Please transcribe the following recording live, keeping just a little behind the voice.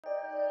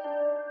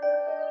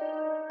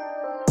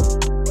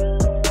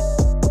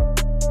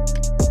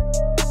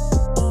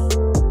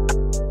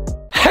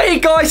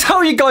guys, how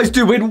are you guys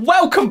doing?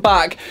 Welcome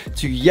back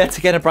to yet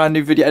again a brand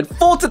new video. And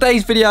for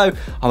today's video,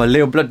 I'm a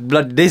little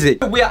blood dizzy.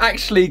 We are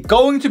actually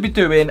going to be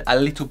doing a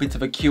little bit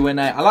of a Q&A.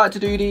 I like to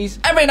do these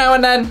every now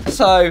and then.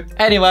 So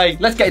anyway,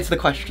 let's get into the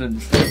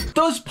questions.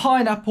 Does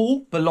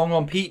pineapple belong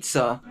on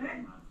pizza?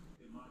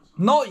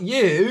 Not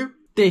you,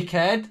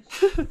 dickhead.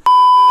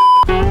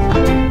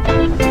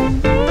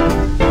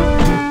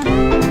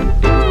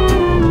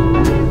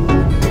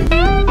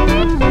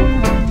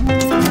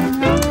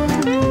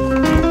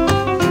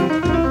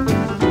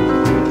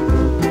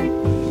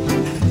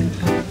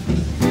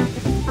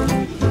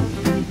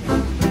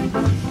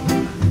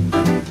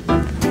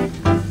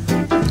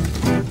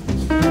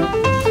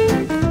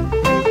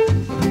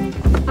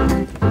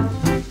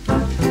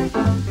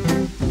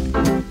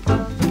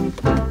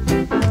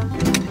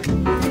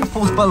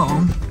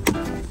 Belong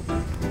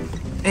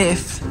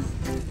if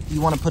you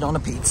want to put it on a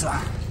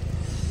pizza.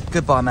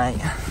 Goodbye, mate.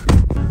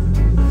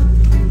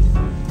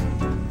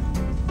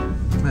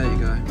 There you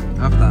go.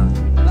 Have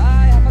that.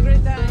 Bye, have a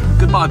great time.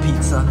 Goodbye,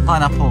 pizza.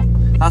 Pineapple.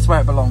 That's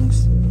where it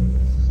belongs.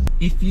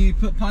 If you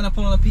put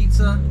pineapple on a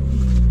pizza,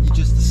 you're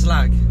just a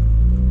slag,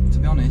 to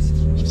be honest.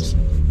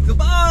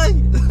 Goodbye!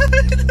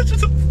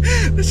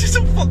 There's just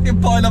a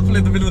fucking pineapple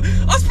in the middle.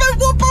 I spent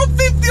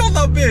 £1.50 on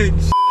that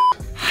bitch!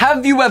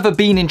 Have you ever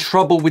been in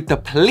trouble with the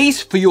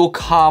police for your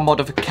car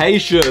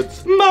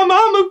modifications? Mama,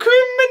 I'm a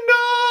criminal!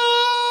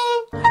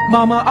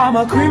 Mama, I'm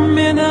a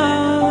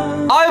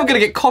criminal. I'm gonna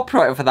get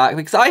copyrighted for that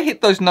because I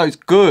hit those notes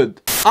good.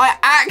 I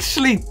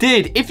actually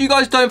did. If you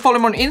guys don't follow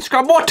me on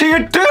Instagram, what are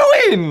you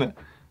doing?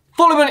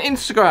 Follow me on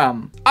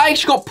Instagram. I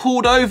actually got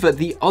pulled over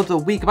the other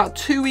week, about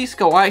 2 weeks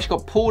ago. I actually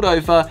got pulled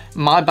over.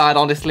 My bad,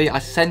 honestly. I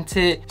sent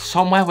it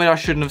somewhere where I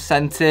shouldn't have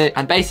sent it.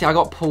 And basically, I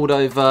got pulled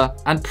over.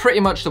 And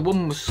pretty much the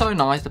woman was so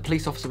nice. The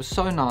police officer was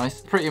so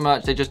nice. Pretty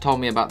much, they just told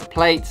me about the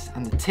plates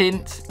and the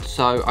tint.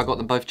 So I got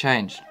them both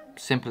changed.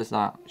 Simple as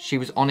that. She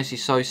was honestly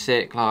so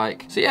sick,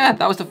 like. So yeah,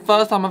 that was the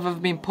first time I've ever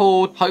been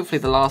pulled. Hopefully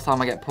the last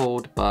time I get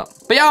pulled, but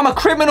yeah, I'm a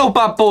criminal,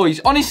 bad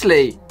boys.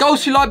 Honestly,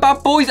 girls who like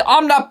bad boys,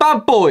 I'm that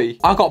bad boy.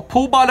 I got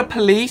pulled by the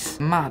police.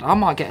 Mad, I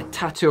might get a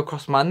tattoo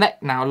across my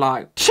neck now,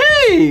 like,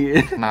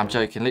 chee. Nah, I'm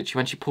joking. Literally,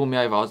 when she pulled me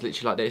over, I was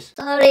literally like this.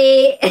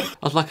 Sorry. I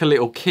was like a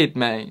little kid,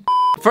 mate.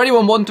 For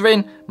anyone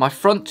wondering, my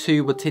front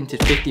two were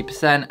tinted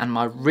 50% and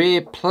my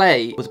rear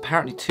plate was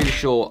apparently too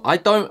short. I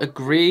don't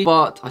agree,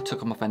 but I took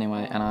them off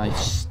anyway and I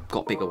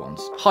got bigger ones.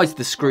 Hides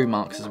the screw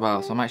marks as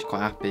well, so I'm actually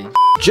quite happy.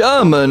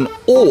 German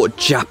or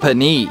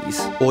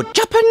Japanese? Or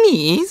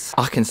Japanese?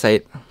 I can say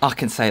it. I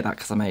can say that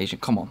because I'm Asian.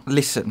 Come on,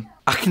 listen.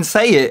 I can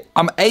say it.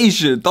 I'm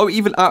Asian. Don't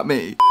even at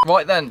me.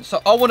 Right then,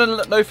 so I want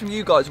to know from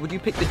you guys, would you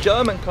pick the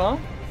German car?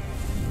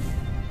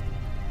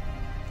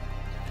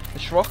 The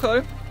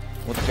Scirocco?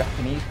 Or the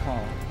Japanese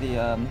car,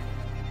 the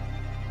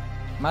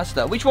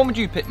Mazda. Which one would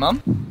you pick, Mum?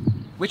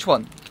 Which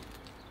one?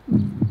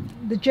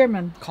 The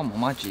German. Come on,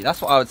 my G.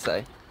 That's what I would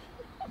say.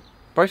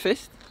 Bro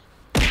fist?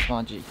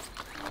 My G.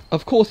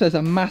 Of course, there's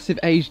a massive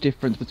age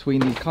difference between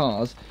these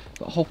cars,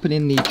 but hopping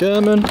in the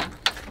German,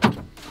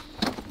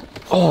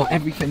 oh,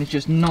 everything is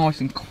just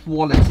nice and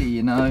quality,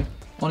 you know.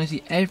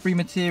 Honestly, every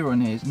material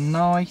in here is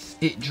nice.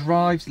 It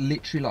drives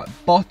literally like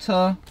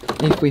butter.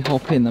 If we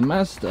hop in the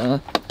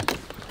Mazda,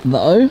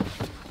 though,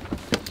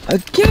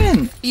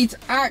 again, it's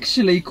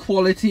actually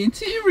quality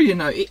interior, you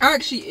know. It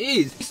actually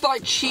is. It's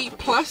like cheap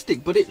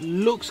plastic, but it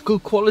looks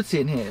good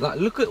quality in here. Like,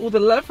 look at all the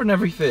leather and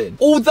everything.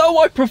 Although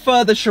I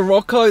prefer the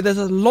Scirocco, there's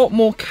a lot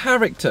more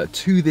character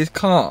to this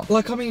car.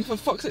 Like, I mean, for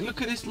fuck's sake,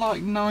 look at this,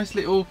 like, nice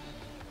little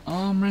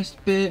armrest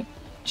bit.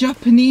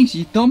 Japanese,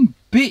 you've done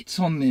bits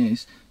on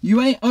this.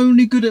 You ain't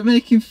only good at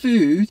making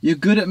food, you're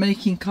good at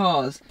making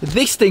cars.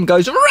 This thing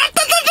goes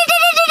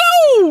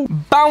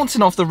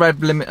bouncing off the red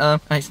limiter,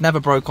 and it's never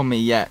broke on me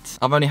yet.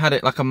 I've only had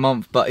it like a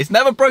month, but it's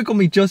never broke on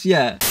me just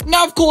yet.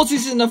 Now, of course,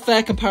 this isn't a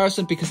fair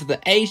comparison because of the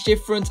age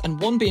difference, and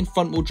one being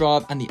front wheel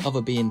drive and the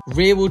other being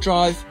rear wheel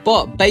drive.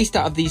 But based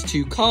out of these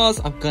two cars,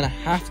 I'm gonna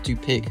have to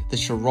pick the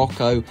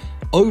Scirocco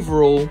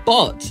overall,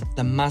 but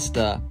the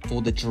Mazda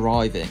for the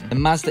driving. The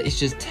Mazda is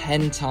just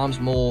 10 times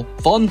more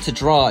fun to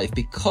drive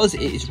because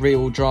it is rear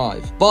wheel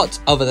drive. But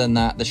other than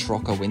that, the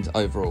Scirocco wins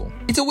overall.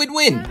 It's a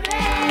win-win.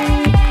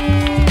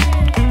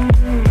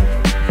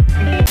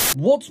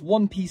 What's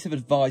one piece of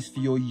advice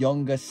for your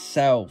younger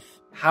self?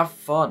 Have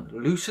fun.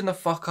 Loosen the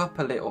fuck up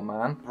a little,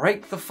 man.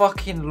 Break the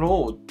fucking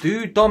law.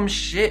 Do dumb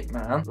shit,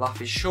 man.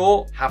 Life is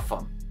short. Have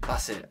fun.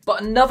 That's it.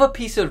 But another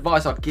piece of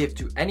advice I'd give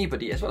to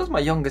anybody, as well as my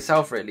younger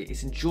self really,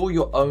 is enjoy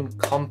your own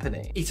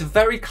company. It's a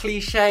very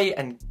cliche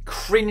and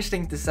cringe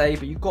thing to say,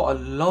 but you've got to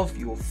love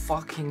your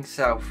fucking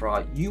self,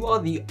 right? You are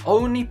the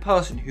only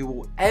person who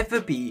will ever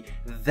be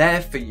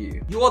there for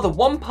you. You are the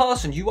one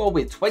person you are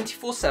with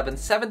 24/7,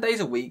 7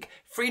 days a week,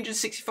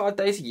 365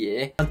 days a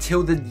year,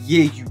 until the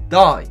year you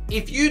die.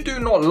 If you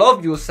do not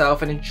love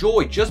yourself and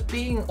enjoy just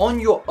being on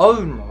your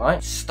own,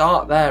 right?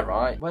 Start there,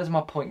 right? Where's my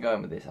point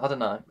going with this? I don't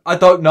know. I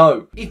don't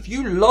know. If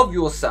you love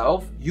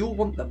yourself, you'll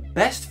want the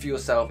best for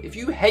yourself. If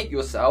you hate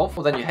yourself,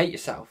 well then you hate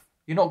yourself.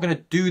 You're not going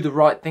to do the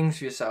right things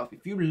for yourself.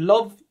 If you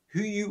love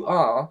who you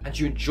are and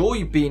you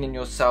enjoy being in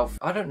yourself,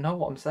 I don't know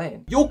what I'm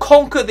saying. You'll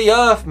conquer the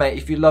earth, mate,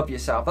 if you love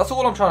yourself. That's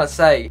all I'm trying to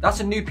say.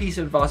 That's a new piece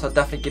of advice I'll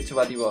definitely give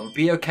to anyone.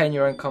 Be okay in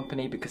your own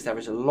company because there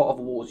is a lot of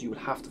wars you would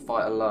have to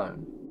fight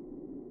alone.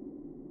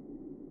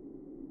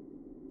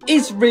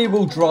 Is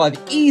rear-wheel drive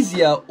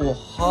easier or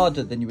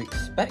harder than you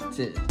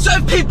expected? So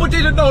if people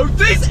didn't know,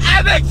 this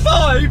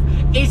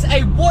MX-5 is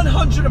a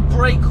 100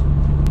 brake...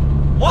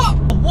 What?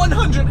 A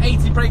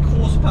 180 brake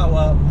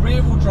horsepower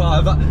rear-wheel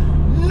drive.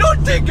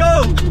 Not to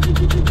go!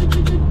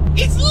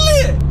 It's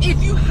lit!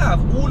 If you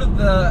have all of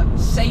the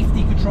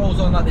safety controls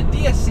on, like the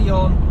DSC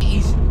on,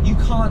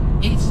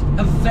 it's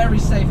a very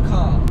safe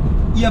car.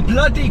 Your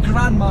bloody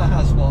grandma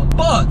has one.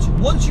 But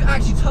once you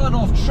actually turn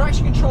off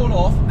traction control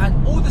off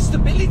and all the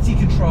stability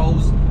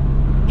controls,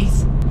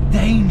 it's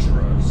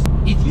dangerous.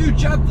 If you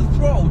jab the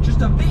throttle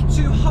just a bit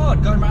too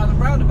hard going around the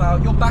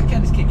roundabout, your back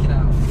end is kicking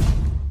out.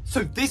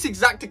 So this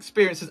exact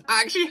experience has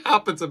actually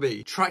happened to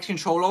me. Traction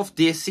control off,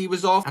 DSC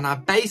was off, and I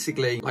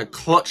basically like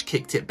clutch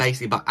kicked it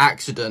basically by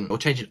accident or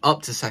changing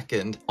up to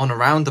second on a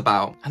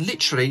roundabout. And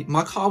literally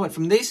my car went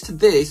from this to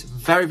this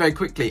very, very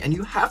quickly. And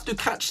you have to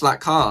catch that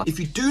car. If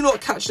you do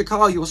not catch the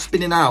car, you're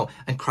spinning out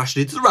and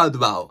crashing into the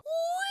roundabout.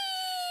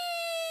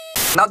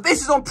 Now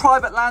this is on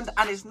private land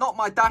and it's not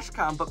my dash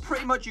cam, but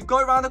pretty much you go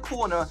around the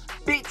corner a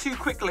bit too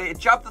quickly,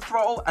 jab the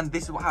throttle, and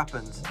this is what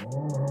happens.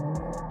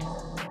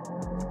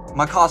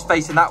 My car's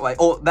facing that way,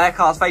 or their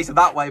car's facing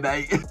that way,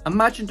 mate.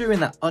 Imagine doing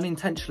that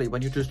unintentionally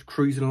when you're just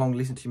cruising along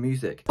listening to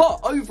music. But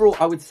overall,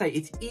 I would say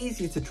it's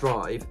easier to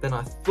drive than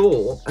I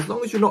thought. As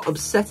long as you're not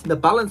upsetting the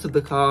balance of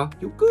the car,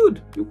 you're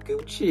good, you're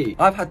Gucci.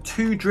 I've had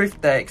 2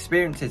 drift day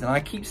experiences, and I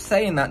keep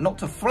saying that not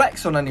to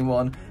flex on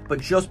anyone, but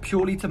just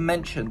purely to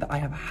mention that I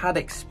have had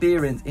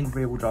experience in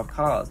rear-wheel drive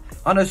cars.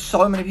 I know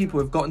so many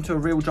people who've got into a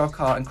rear-wheel drive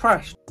car and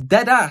crashed.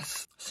 Dead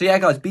ass. So yeah,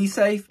 guys, be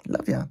safe.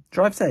 Love ya.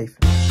 Drive safe.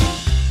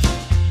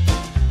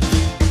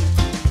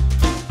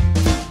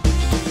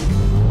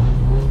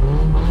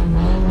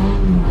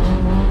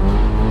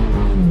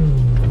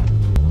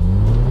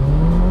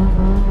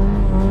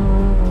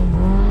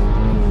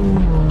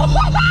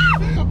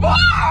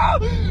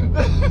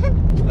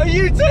 Are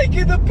you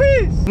taking the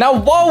piss? Now,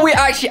 while we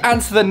actually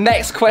answer the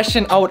next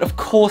question, I would of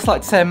course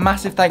like to say a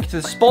massive thank you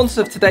to the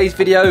sponsor of today's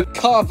video,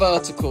 Car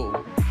Vertical.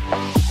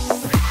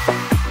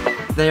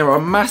 They are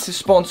a massive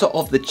sponsor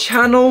of the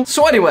channel.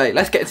 So anyway,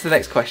 let's get into the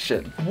next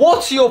question.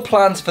 What are your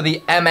plans for the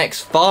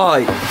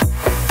MX-5?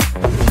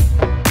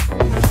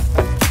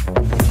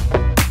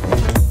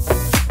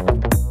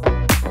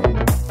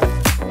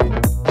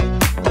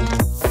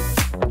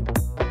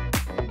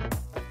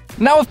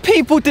 Now, if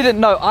people didn't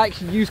know, I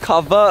actually used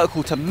Car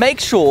Vertical to make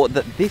sure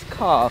that this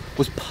car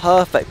was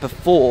perfect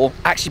before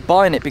actually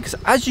buying it, because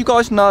as you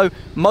guys know,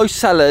 most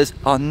sellers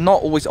are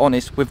not always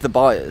honest with the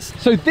buyers.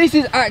 So this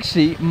is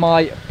actually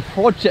my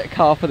project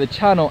car for the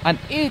channel, and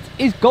it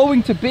is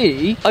going to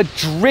be a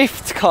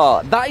drift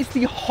car. That is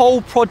the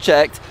whole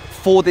project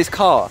for this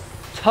car.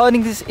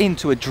 Turning this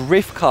into a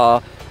drift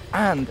car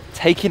and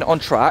taking it on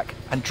track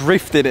and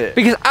drifting it.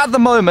 Because at the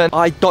moment,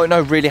 I don't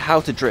know really how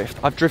to drift.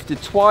 I've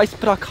drifted twice,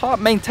 but I can't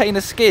maintain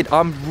a skid.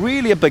 I'm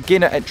really a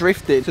beginner at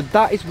drifting. So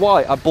that is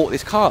why I bought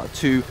this car,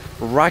 to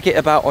rag it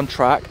about on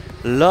track,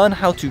 learn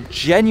how to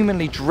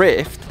genuinely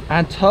drift,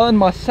 and turn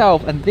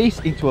myself and this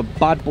into a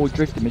bad boy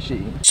drifting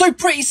machine. So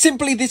pretty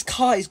simply, this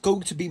car is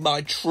going to be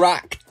my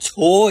track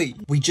toy.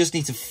 We just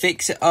need to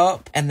fix it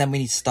up, and then we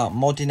need to start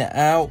modding it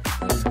out.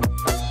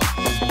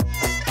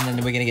 And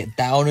then we're gonna get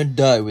down and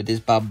dirty with this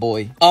bad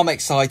boy. I'm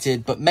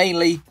excited, but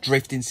mainly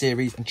drifting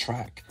series and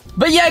track.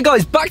 But yeah,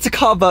 guys, back to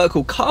Car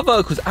Vertical. Car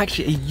Vertical is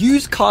actually a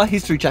used car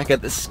history checker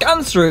that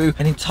scans through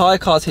an entire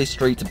car's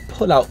history to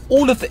pull out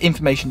all of the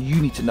information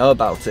you need to know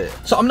about it.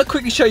 So I'm gonna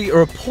quickly show you a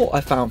report I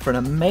found for an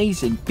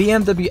amazing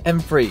BMW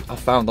M3 I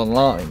found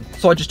online.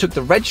 So I just took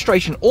the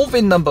registration or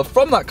VIN number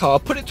from that car,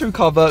 put it through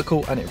Car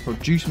Vertical, and it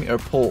produced me a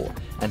report.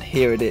 And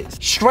here it is.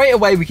 Straight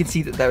away, we can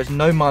see that there is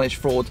no mileage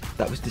fraud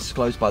that was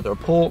disclosed by the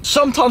report.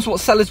 Sometimes what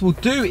sellers will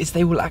do is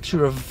they will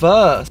actually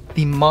reverse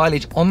the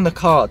mileage on the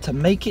car to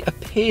make it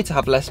appear to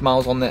have less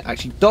miles on than it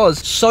actually does,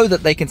 so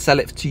that they can sell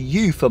it to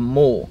you for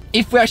more.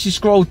 If we actually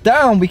scroll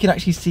down, we can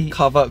actually see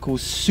Car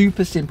Vertical's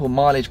super simple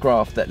mileage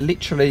graph that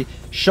literally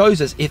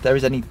shows us if there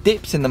is any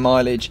dips in the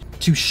mileage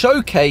to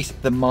showcase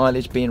the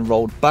mileage being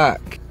rolled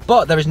back.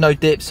 But there is no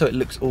dip, so it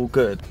looks all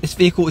good. This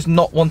vehicle is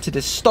not wanted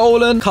as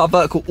stolen. Car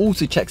Vertical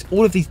also checks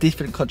all of these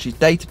different countries'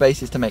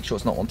 databases to make sure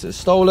it's not wanted as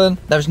stolen.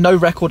 There is no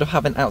record of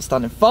having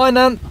outstanding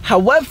finance.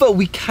 However,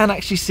 we can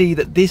actually see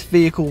that this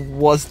vehicle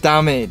was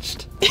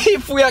damaged.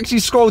 If we actually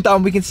scroll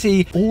down, we can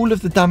see all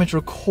of the damage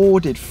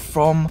recorded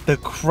from the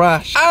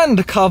crash.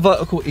 And Car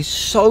Vertical is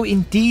so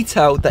in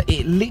detail that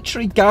it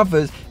literally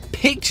gathers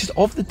pictures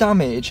of the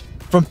damage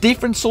from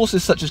different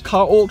sources such as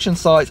car auction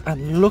sites,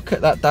 and look at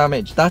that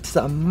damage. That is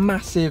a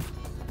massive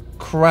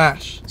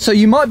crash. So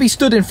you might be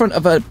stood in front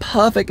of a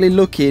perfectly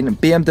looking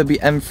BMW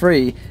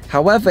M3,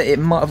 however it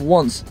might have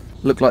once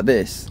looked like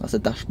this. That's a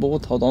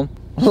dashboard, hold on.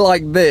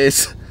 like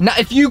this. Now,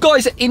 if you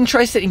guys are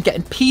interested in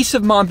getting peace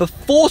of mind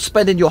before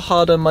spending your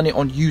hard-earned money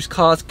on used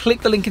cars,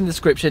 click the link in the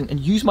description and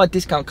use my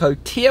discount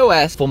code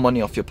TOS for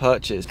money off your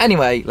purchase.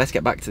 Anyway, let's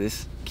get back to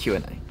this Q&A.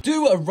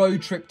 Do a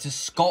road trip to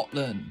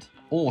Scotland,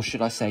 or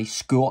should I say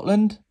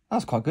Scotland?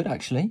 That's quite good,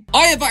 actually.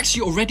 I have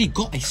actually already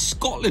got a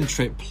Scotland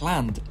trip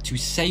planned to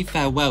say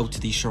farewell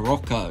to the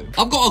Scirocco.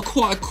 I've got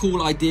quite a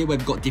cool idea where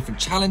we've got different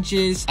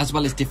challenges, as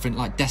well as different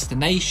like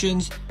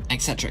destinations,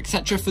 etc,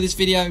 for this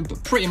video.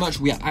 But pretty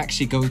much we are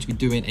actually going to be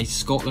doing a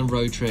Scotland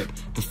road trip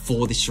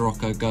before the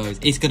Scirocco goes.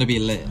 It's going to be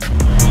lit.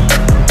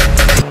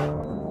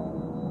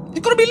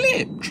 It's going to be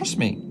lit, trust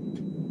me.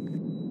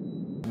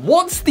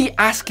 What's the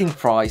asking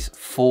price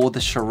for the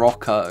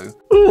Scirocco?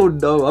 Oh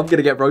no, I'm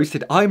gonna get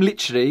roasted. I'm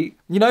literally,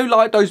 you know,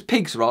 like those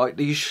pigs, right?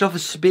 That you shove a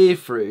spear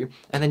through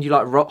and then you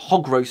like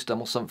hog roast them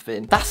or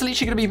something. That's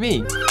literally gonna be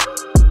me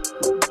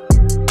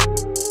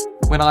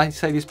when I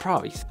say this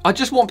price. I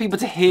just want people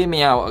to hear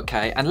me out,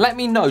 okay? And let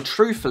me know,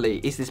 truthfully,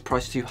 is this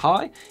price too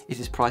high? Is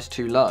this price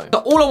too low?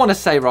 But all I wanna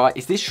say, right,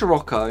 is this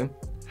Scirocco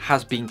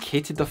has been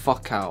kitted the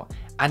fuck out.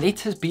 And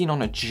it has been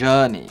on a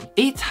journey.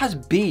 It has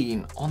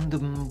been on the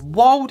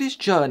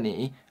wildest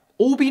journey,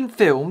 all being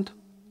filmed,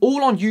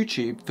 all on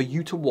YouTube for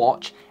you to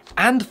watch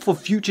and for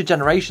future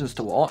generations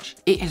to watch.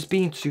 It has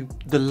been to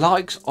the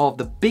likes of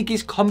the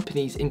biggest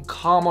companies in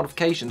car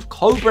modifications,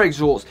 Cobra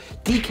Exhaust,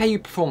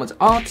 DKU Performance,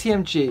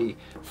 RTMG,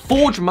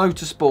 Forge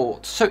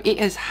Motorsport. So it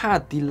has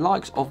had the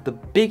likes of the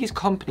biggest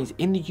companies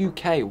in the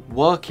UK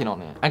working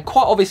on it. And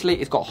quite obviously,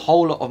 it's got a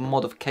whole lot of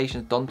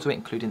modifications done to it,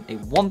 including a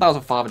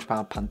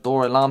 £1,500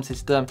 Pandora alarm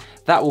system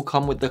that will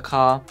come with the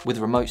car with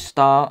remote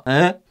start.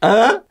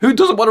 Who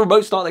doesn't want to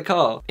remote start their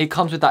car? It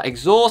comes with that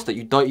exhaust that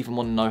you don't even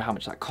want to know how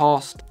much that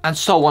costs, and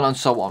so on and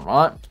so on,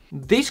 right?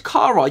 This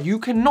car, right, you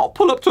cannot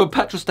pull up to a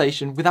petrol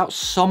station without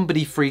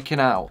somebody freaking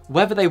out.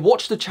 Whether they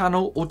watch the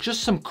channel or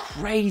just some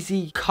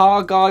crazy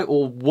car guy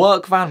or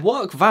work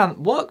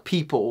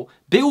people,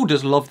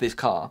 builders love this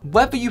car.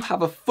 Whether you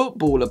have a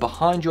footballer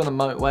behind you on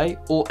the motorway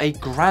or a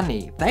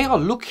granny, they are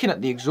looking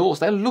at the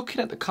exhaust, they're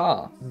looking at the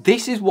car.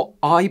 This is what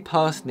I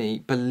personally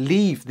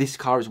believe this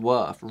car is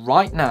worth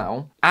right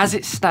now, as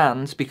it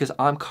stands, because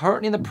I'm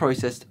currently in the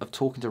process of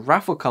talking to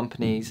raffle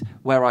companies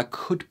where I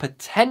could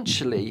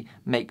potentially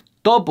make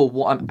double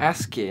what I'm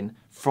asking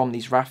from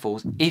these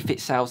raffles if it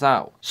sells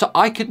out. So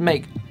I could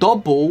make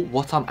double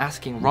what I'm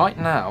asking right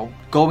now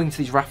going to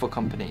these raffle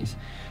companies.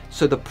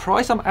 So the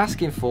price I'm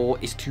asking for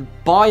is to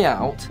buy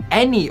out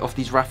any of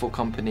these raffle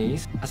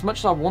companies. As much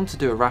as I want to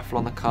do a raffle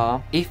on the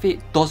car, if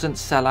it doesn't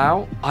sell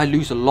out, I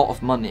lose a lot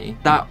of money.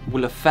 That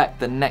will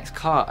affect the next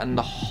car and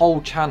the whole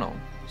channel.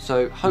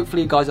 So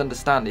hopefully you guys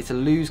understand, it's a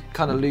lose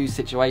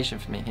situation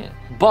for me here.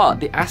 But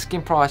the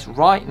asking price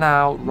right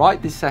now, right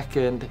this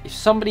second, if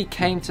somebody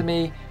came to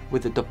me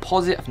with a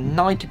deposit of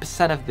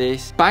 90% of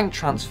this, bank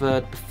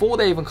transferred, before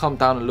they even come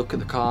down and look at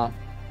the car,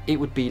 it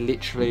would be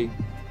literally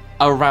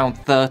around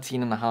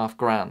 13.5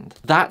 grand.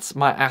 That's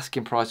my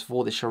asking price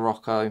for the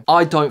Scirocco.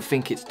 I don't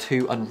think it's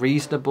too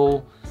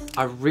unreasonable.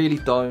 I really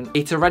don't.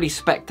 It's already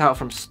spec'd out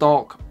from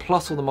stock,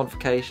 plus all the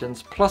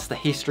modifications, plus the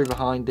history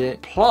behind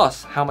it,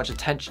 plus how much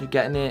attention you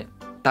get in it.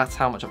 That's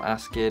how much I'm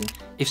asking.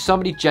 If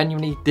somebody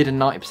genuinely did a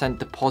 90%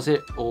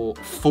 deposit or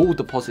full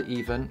deposit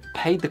even,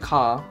 paid the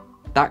car,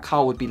 that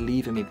car would be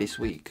leaving me this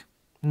week.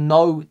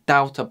 No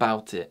doubt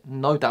about it.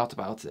 No doubt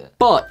about it.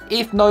 But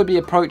if nobody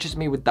approaches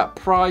me with that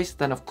price,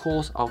 then of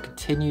course I'll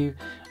continue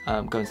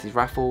going to these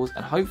raffles,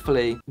 and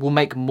hopefully we'll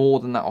make more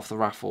than that off the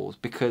raffles,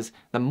 because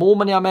the more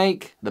money I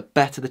make, the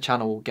better the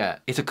channel will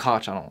get. It's a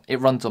car channel. It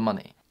runs on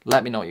money.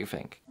 Let me know what you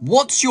think.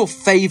 What's your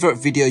favorite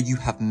video you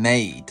have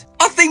made?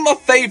 I think my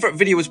favorite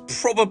video was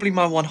probably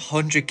my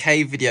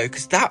 100k video,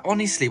 because that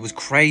honestly was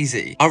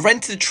crazy. I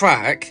rented a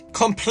track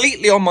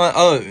completely on my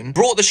own,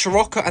 brought the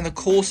Scirocco and the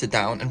Corsa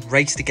down and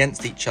raced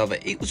against each other.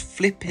 It was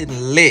flipping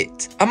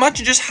lit.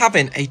 Imagine just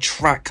having a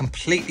track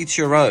completely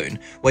to your own,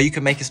 where you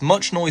can make as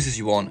much noise as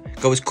you want,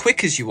 go as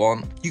quick as you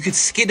want, you could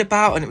skid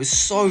about, and it was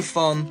so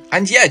fun.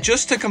 And yeah,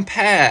 just to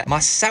compare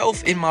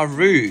myself in my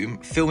room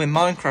filming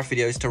Minecraft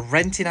videos to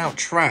renting out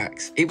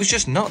tracks, it was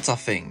just nuts, I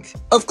think.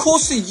 Of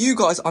course, to you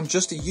guys, I'm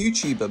just a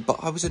YouTuber, but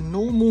I was a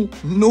normal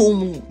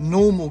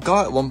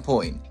guy at one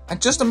point.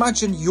 And just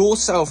imagine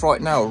yourself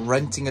right now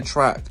renting a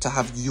track to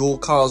have your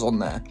cars on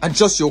there, and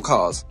just your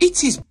cars.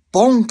 It is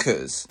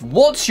bonkers.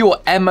 What's your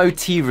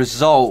MOT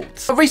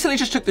results? I recently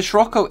just took the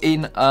Scirocco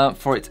in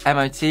for its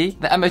MOT.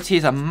 The MOT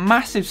is a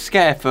massive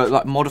scare for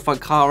like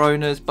modified car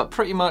owners, but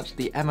pretty much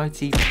the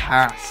MOT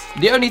passed.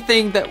 The only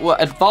thing that were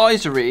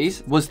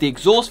advisories was the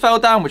exhaust fell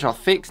down, which I'll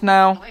fix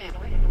now.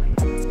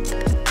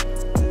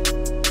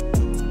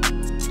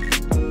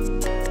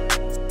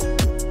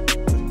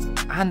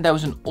 And there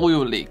was an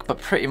oil leak, but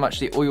pretty much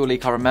the oil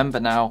leak I remember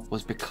now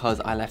was because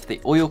I left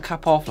the oil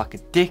cap off like a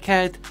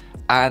dickhead,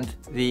 and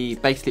the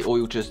basically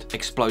oil just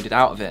exploded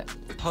out of it.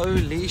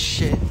 Holy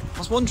shit. I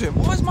was wondering,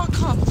 why is my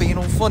car being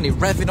all funny,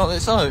 revving on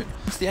its own?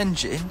 It's the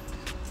engine.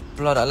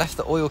 Blood, I left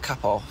the oil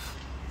cap off.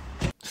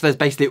 So there's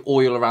basically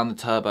oil around the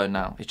turbo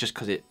now. It's just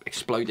because it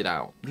exploded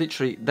out.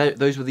 Literally,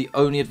 those were the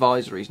only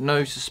advisories.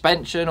 No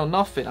suspension or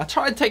nothing. I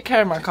try to take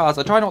care of my cars.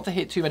 I try not to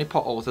hit too many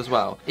potholes as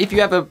well. If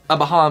you ever are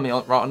behind me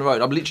right on the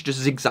road, I'm literally just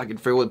zigzagging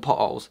through all the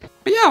potholes.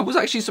 But yeah, I was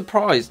actually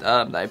surprised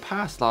that it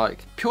passed,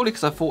 like, purely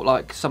because I thought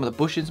like some of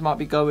the bushings might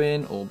be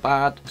going or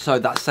bad. So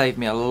that saved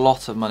me a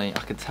lot of money, I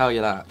can tell you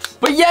that.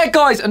 But yeah,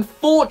 guys,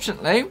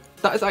 unfortunately,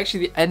 that is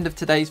actually the end of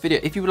today's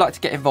video. If you would like to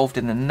get involved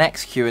in the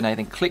next Q&A,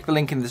 then click the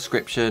link in the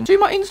description to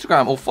my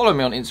Instagram or follow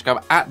me on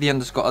Instagram at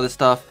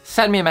 @_OtherStuff.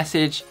 Send me a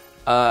message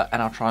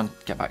and I'll try and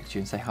get back to you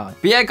and say hi.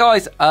 But yeah,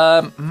 guys,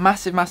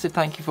 massive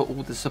thank you for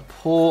all the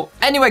support.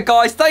 Anyway,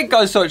 guys, thank you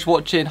guys so much for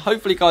watching.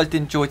 Hopefully, you guys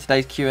did enjoy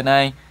today's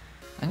Q&A.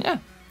 And yeah,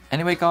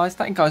 anyway, guys,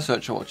 thank you guys so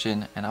much for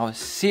watching, and I will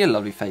see your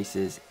lovely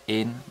faces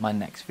in my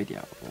next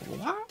video.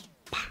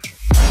 Bye.